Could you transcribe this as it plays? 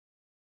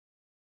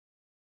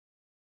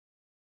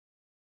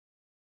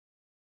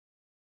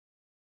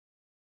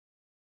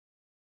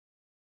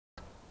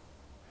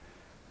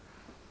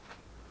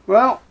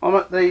Well, I'm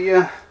at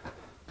the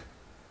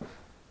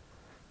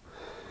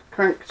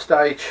crank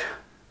stage.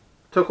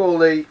 Took all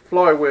the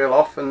flywheel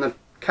off and the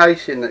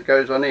casing that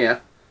goes on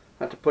here.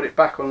 Had to put it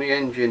back on the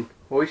engine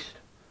hoist.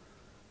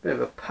 Bit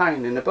of a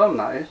pain in the bum,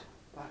 that is.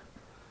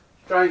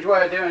 Strange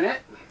way of doing it.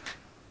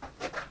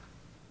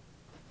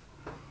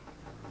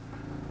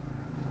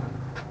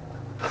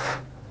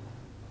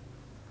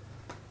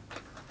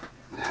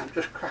 I'm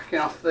just cracking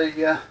off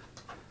the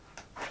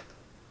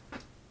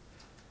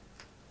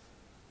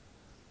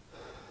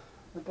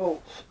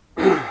bolts.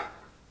 I've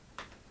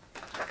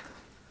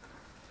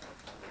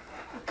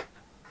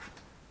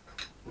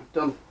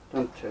done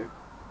two.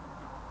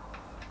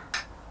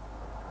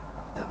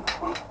 Done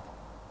that one.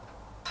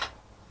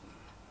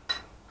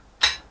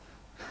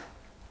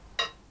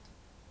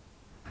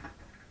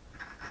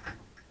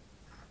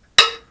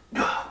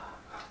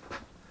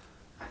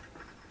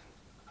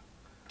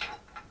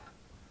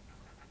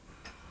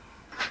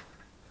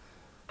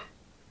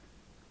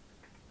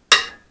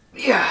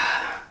 Yeah.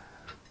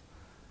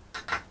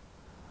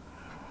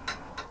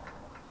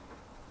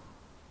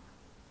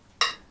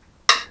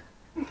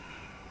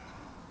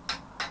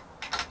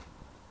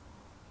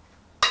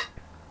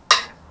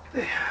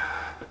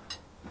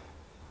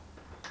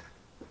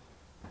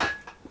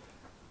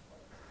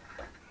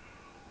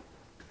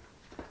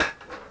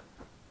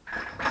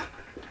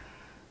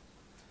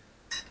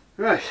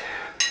 Right.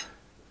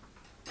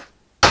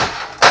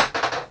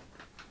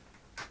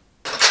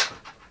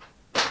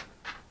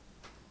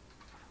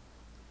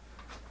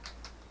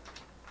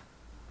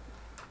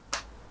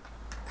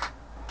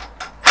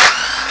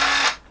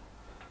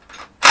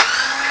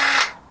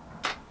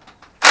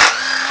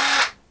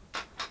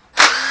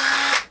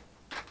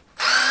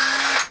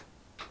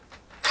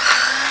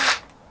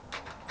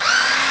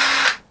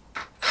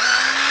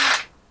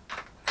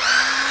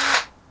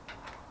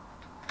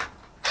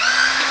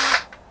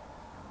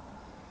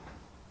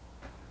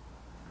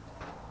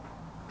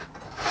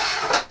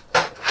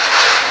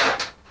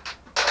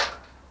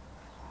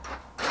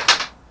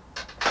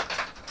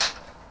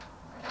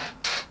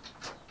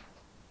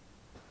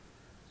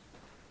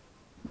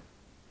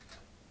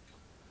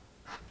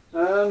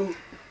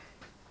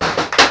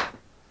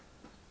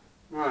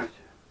 Right,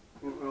 I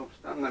think we'll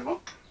stand them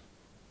up.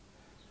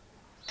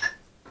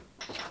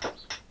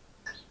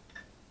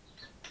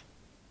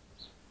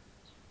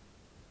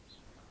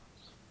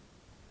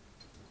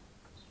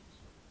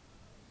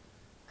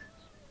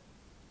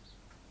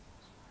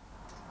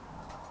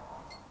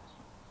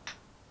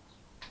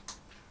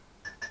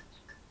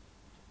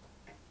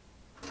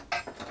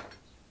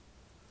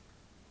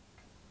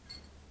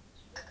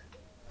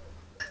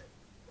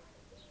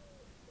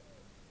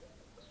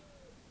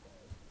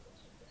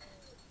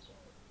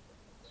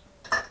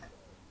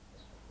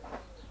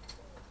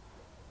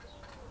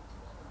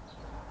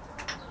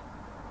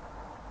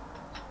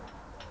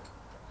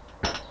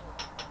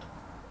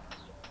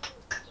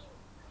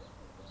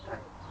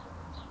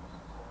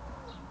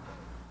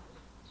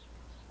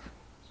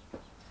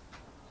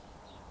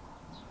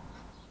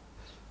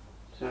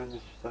 Turn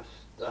this,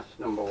 that's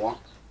number one.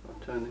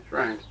 I'll turn this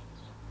round.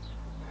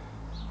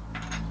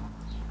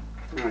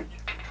 Right.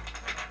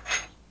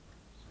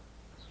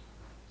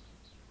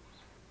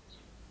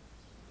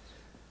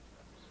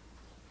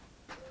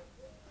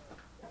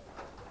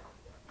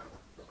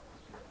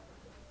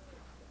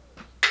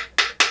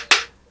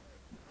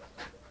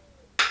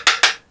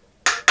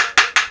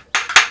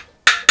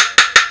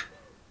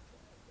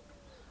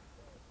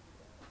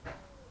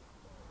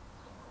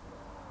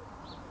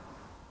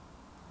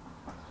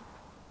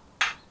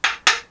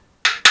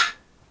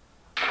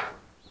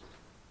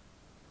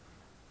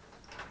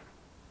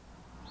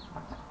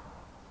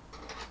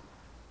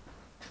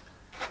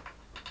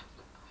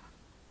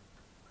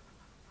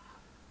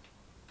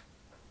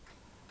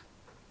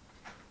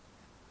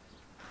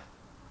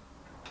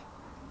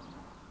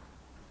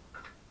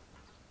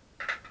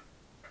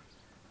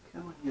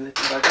 Come on, you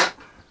little bugger.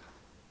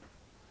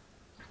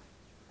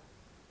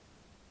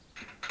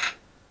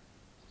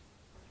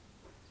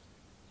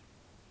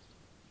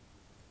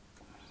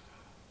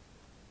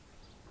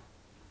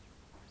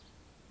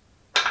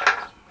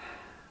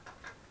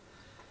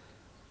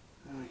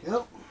 There we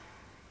go.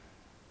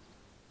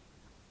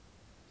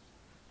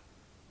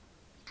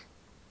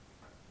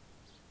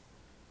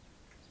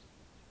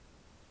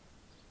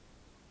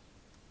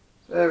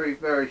 Very,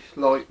 very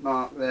slight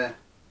mark there.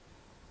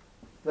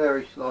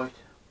 Very slight.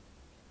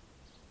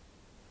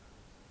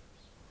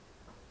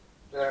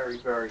 Very,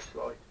 very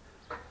slight.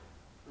 Right,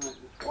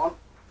 this one.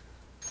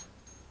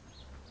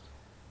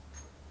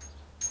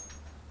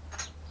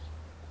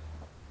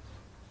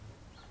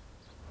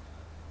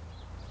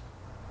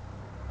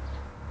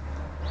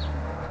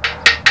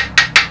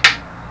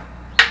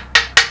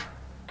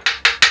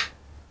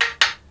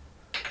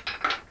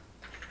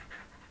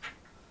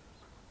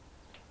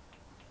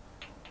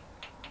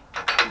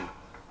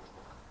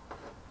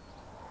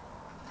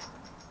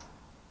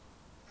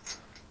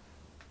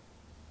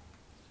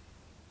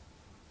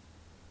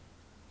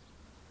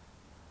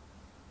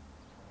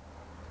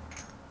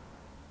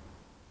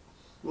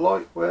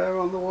 light wear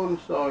on the one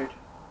side.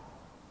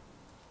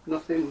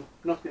 Nothing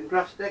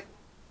drastic.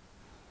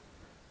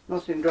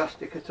 Nothing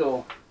drastic at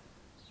all.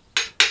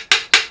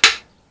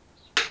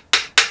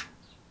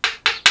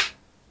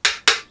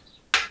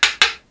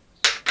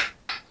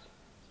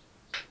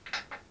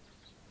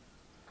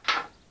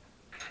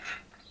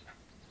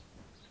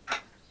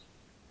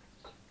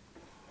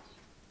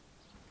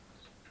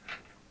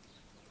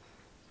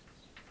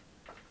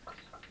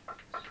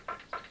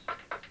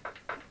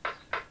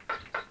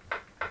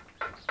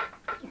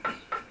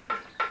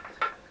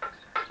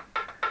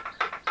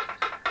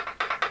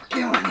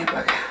 Come on, you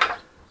bugger.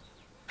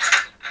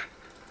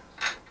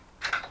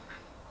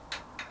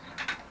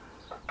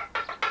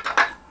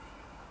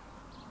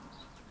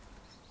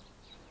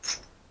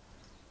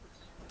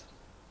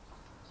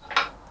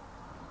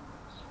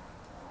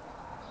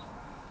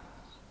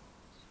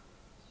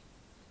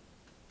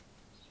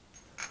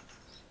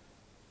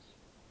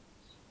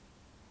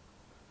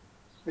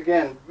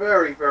 Again,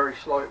 very, very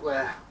slight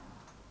wear.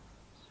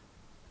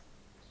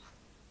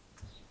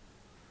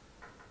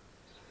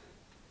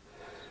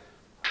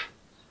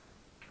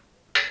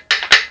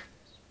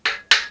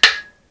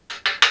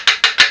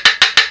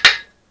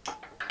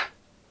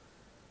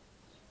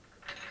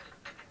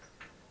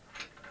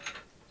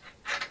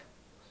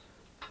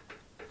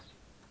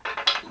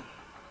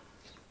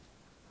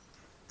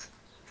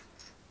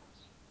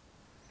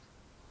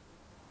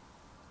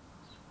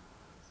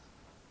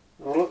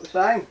 All look the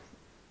same.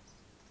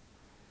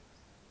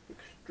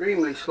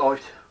 Extremely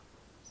slight.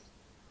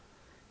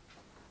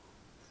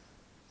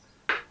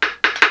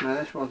 Now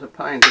this one's a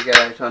pain to get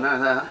out, I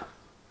know that.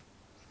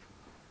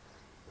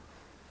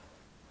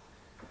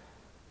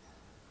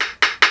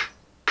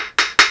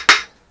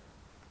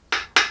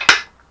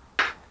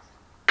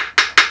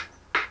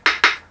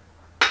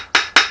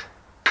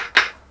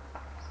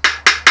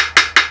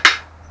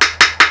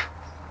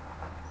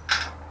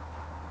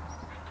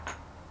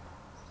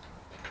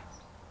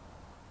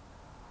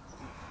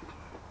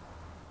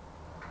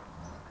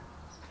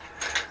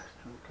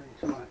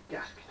 Some of that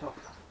gasket off.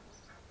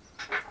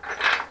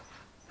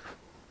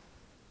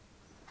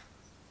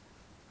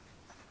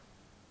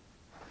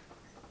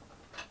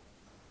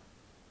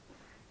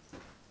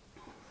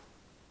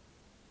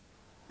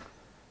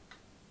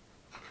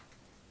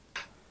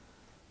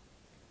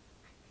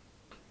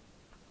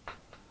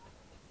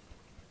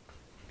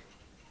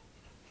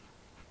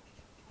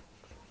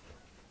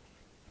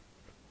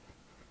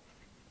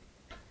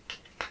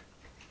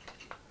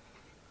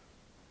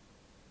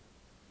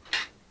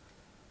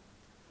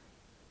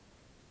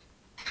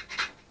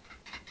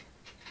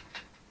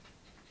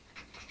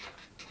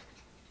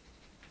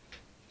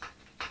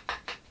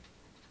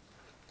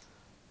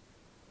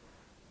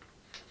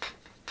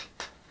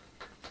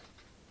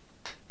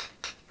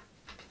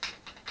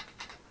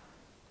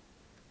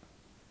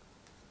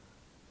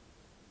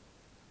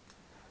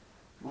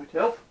 Might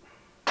help.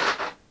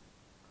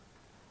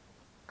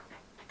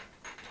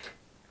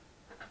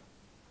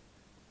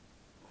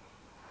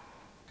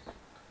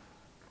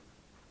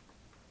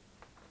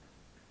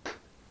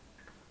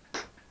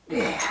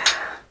 Yeah.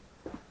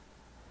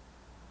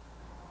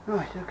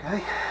 Right,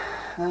 okay.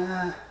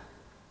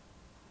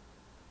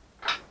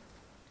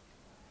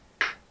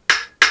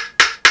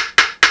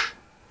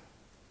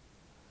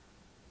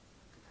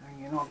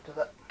 Hanging on to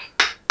that.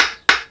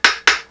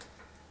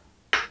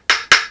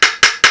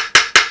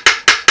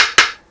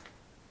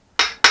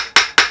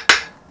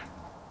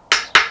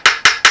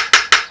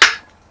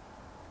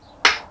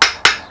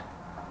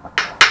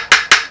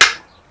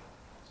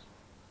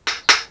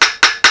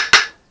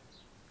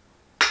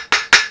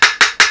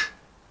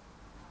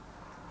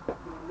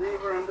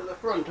 Lever under the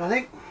front, I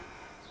think.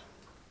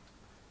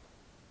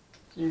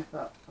 See if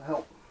that will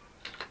help.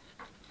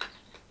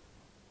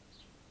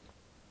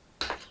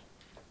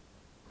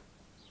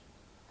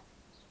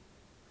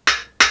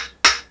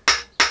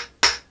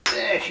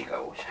 There she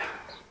goes.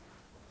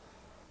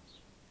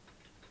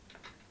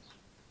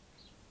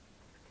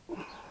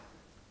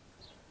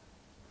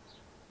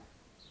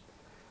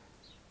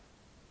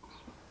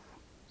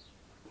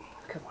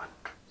 Come on.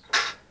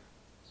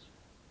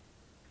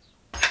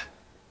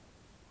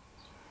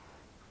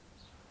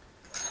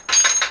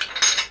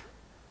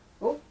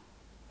 Oh,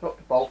 dropped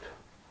the bolt.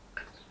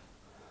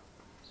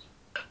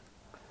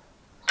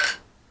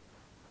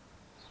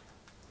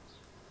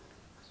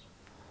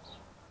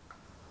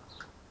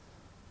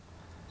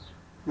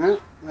 Yeah,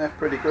 they're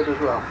pretty good as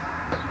well.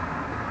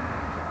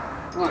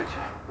 Right,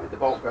 where'd the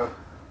bolt go?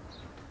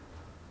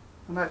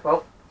 And that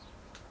bolt.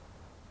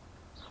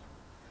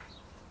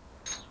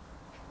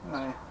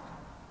 Right.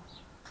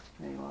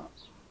 There you are.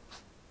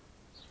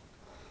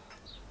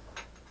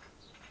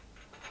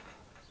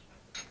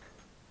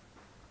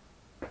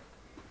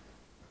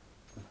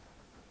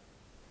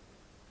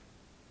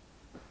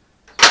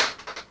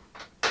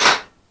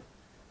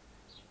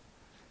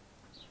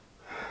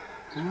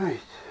 Right,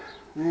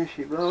 there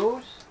she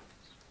goes.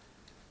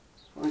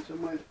 Find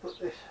somewhere to put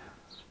this.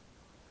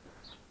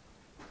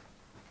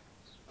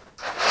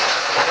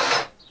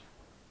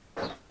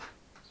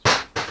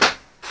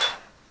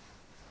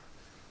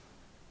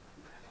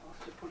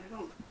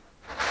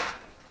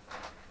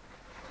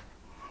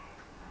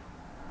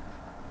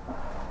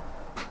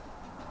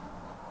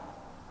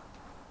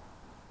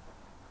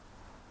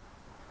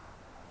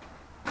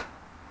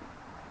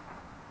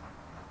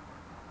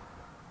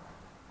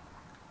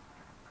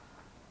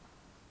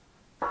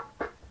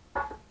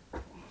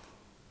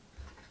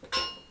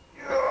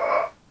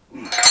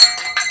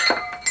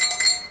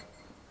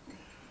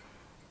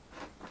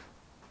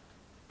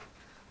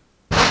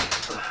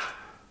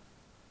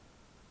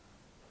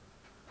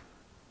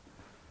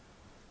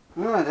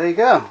 Alright, there you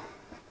go.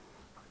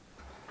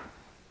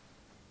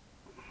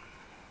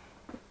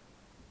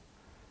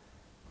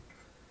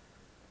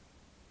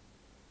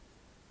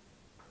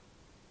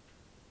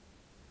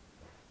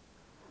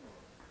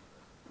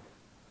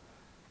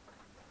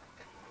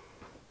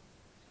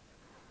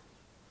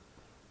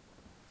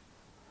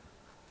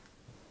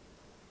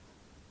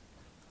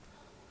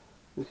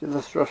 These are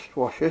the thrust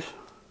washers.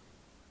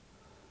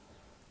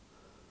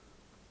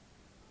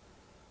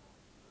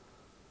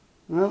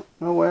 No,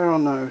 no wear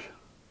on those.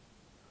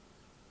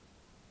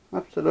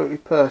 Absolutely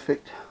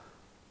perfect.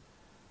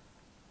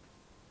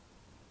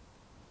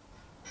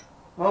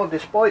 Well,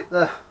 despite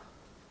the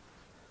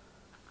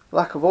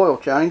lack of oil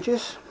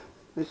changes,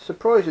 it's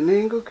surprisingly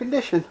in good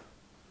condition.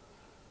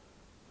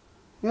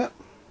 Yep.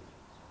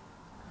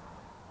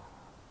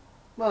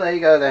 Well, there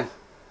you go then.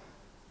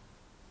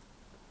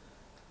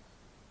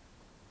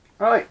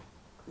 Right,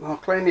 I'll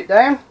clean it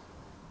down,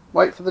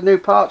 wait for the new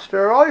parts to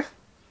arrive,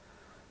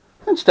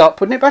 and start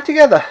putting it back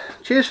together.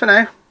 Cheers for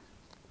now.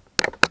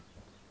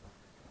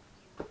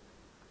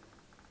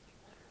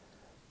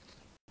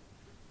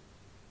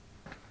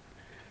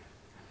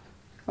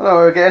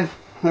 Hello again,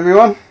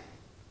 everyone.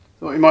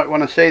 Thought you might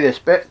want to see this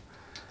bit.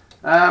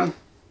 The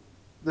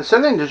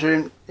cylinders are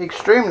in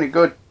extremely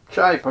good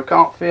shape. I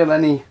can't feel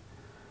any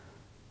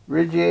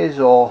ridges,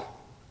 or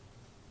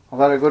I've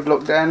had a good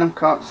look down them,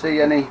 can't see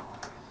any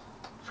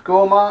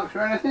score marks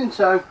or anything,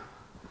 so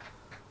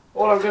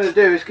all I'm going to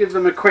do is give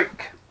them a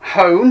quick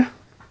hone,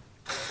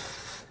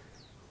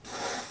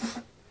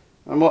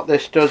 and what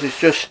this does is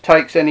just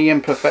takes any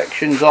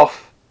imperfections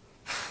off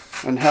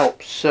and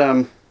helps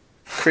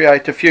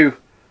create a few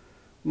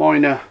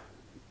minor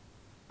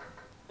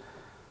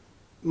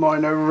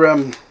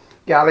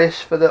galleys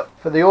for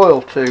the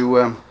oil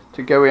to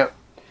go up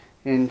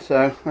in.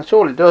 So that's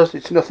all it does.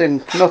 It's nothing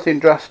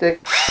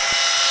drastic.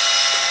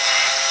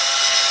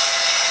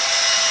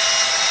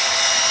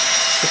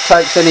 Just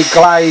takes any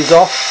glaze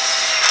off,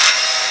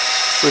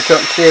 which I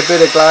can see a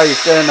bit of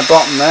glaze down the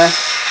bottom there.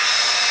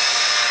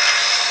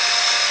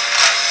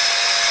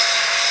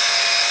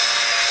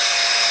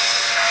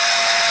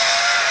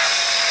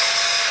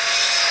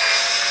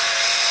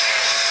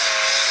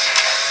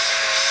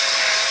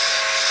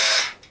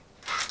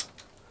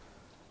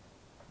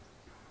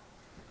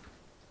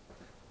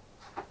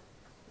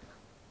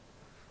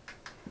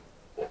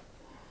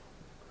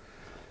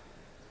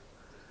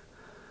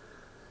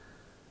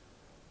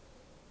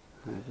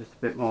 There's just a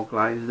bit more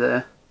glaze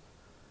there,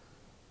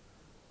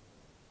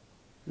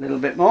 a little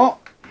bit more,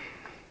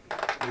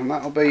 and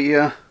that'll be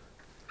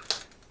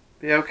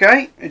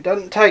okay. It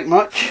doesn't take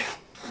much.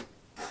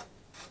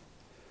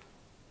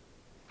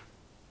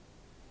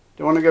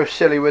 Don't want to go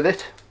silly with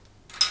it.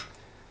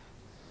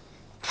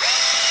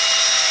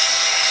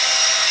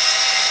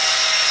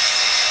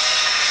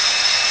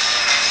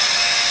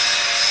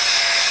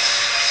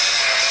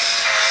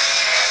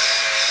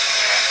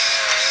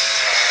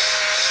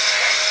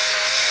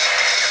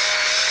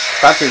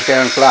 Battery's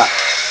going flat.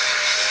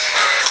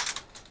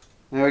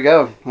 There we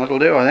go. That'll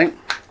do, I think,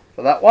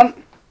 for that one.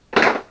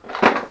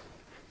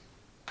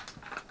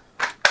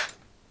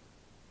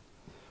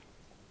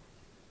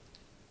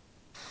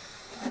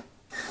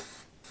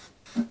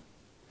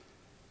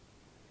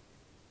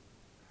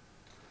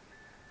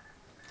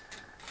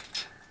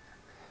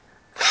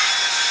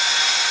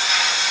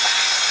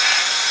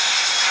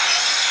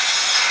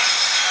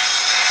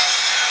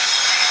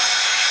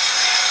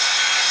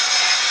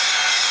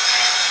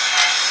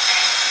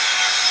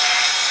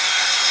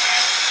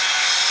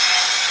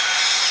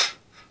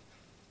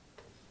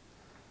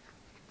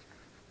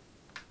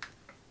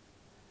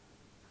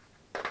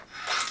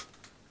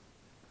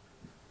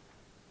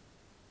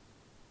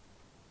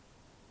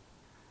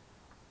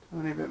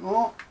 Tiny bit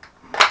more.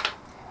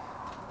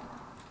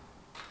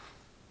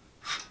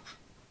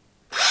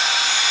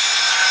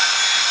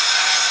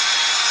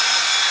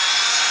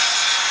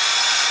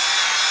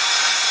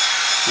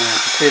 Yeah,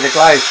 see the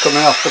glaze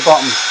coming off the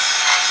bottom.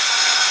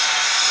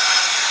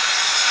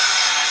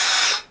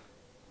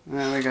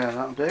 There we go,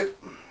 that'll do.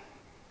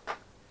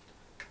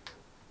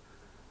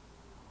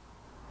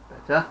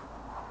 Better.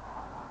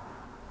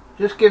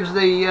 Just gives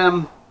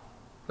the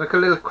like a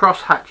little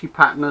cross hatchy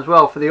pattern as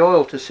well for the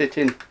oil to sit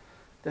in,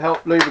 to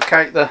help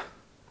lubricate the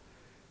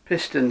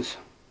pistons.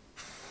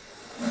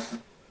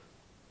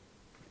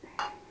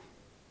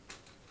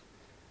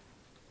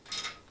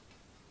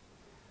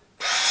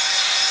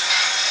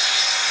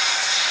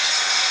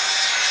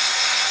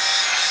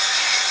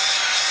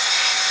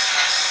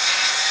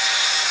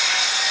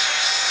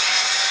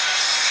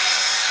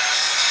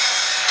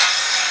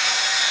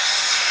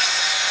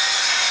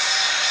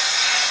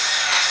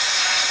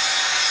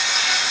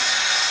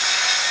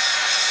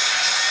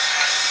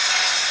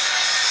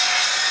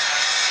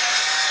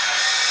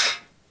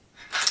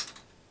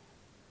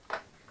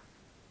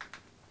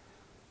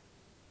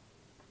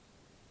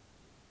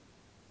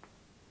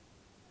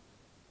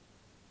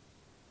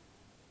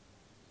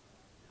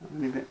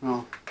 A bit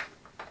more.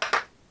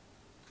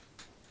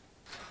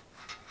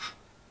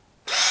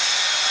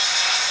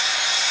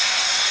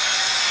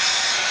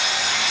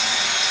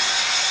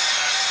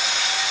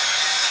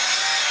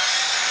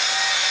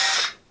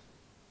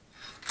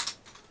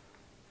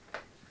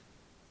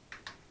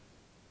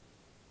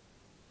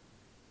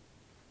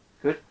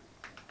 Good.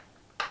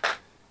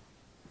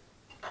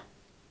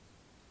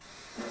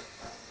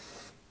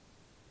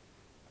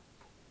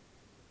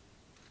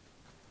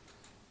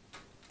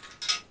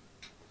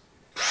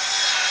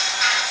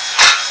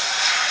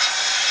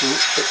 A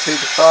bit too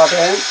far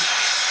down.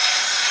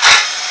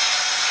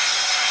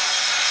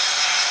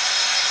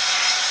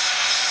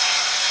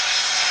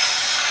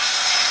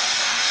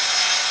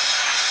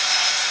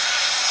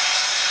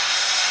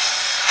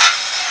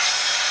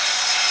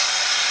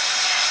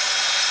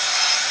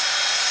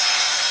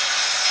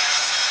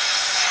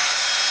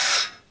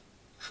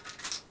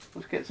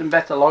 Let's get some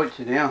better lights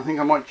in here. I think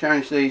I might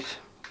change these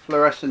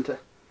fluorescent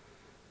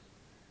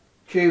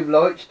tube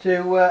lights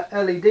to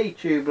LED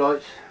tube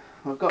lights.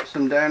 I've got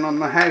some down on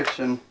the house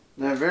and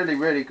they're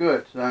really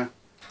good. So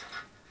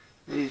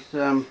these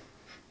are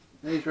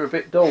a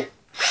bit dull.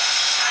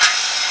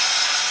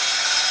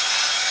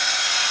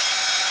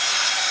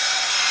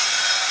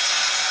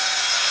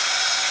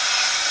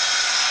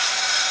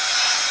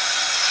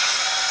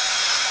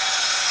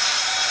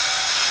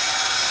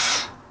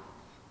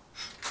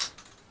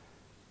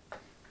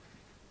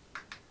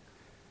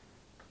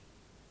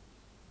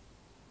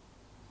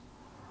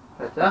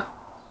 Better.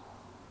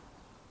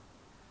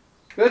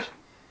 Good.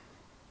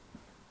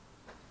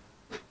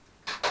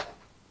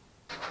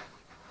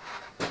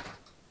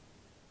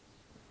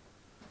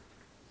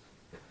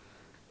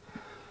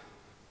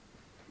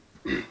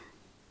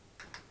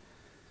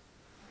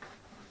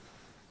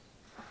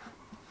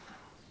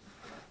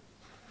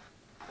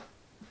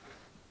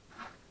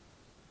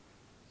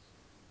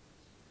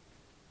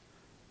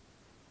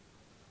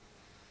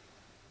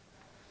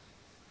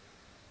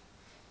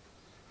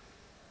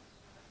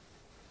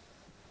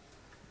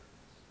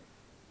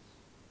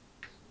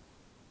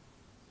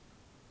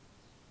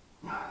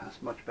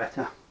 That's much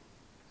better.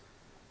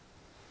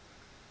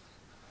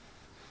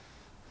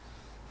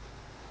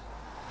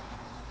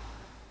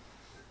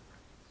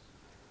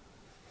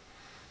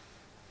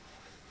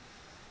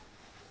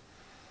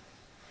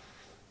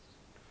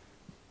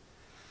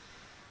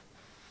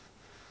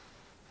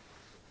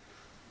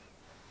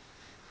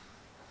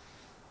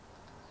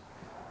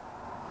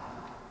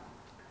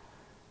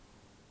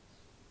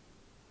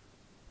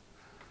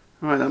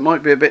 Right, that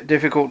might be a bit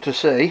difficult to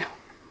see.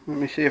 Let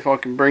me see if I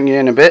can bring you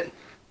in a bit.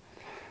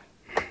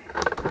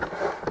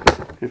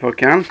 If I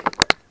can.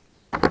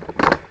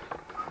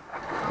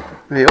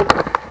 There you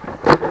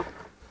go.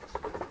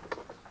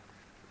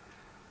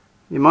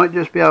 You might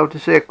just be able to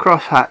see a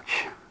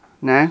crosshatch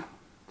now.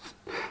 It's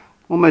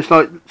almost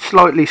like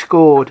slightly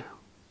scored,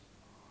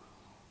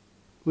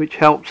 which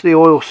helps the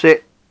oil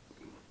sit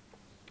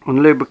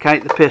and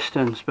lubricate the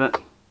pistons,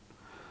 but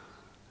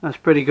that's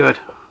pretty good.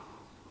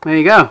 There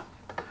you go.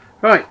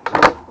 Right,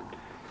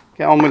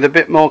 get on with a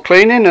bit more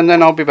cleaning and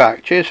then I'll be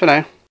back. Cheers for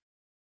now.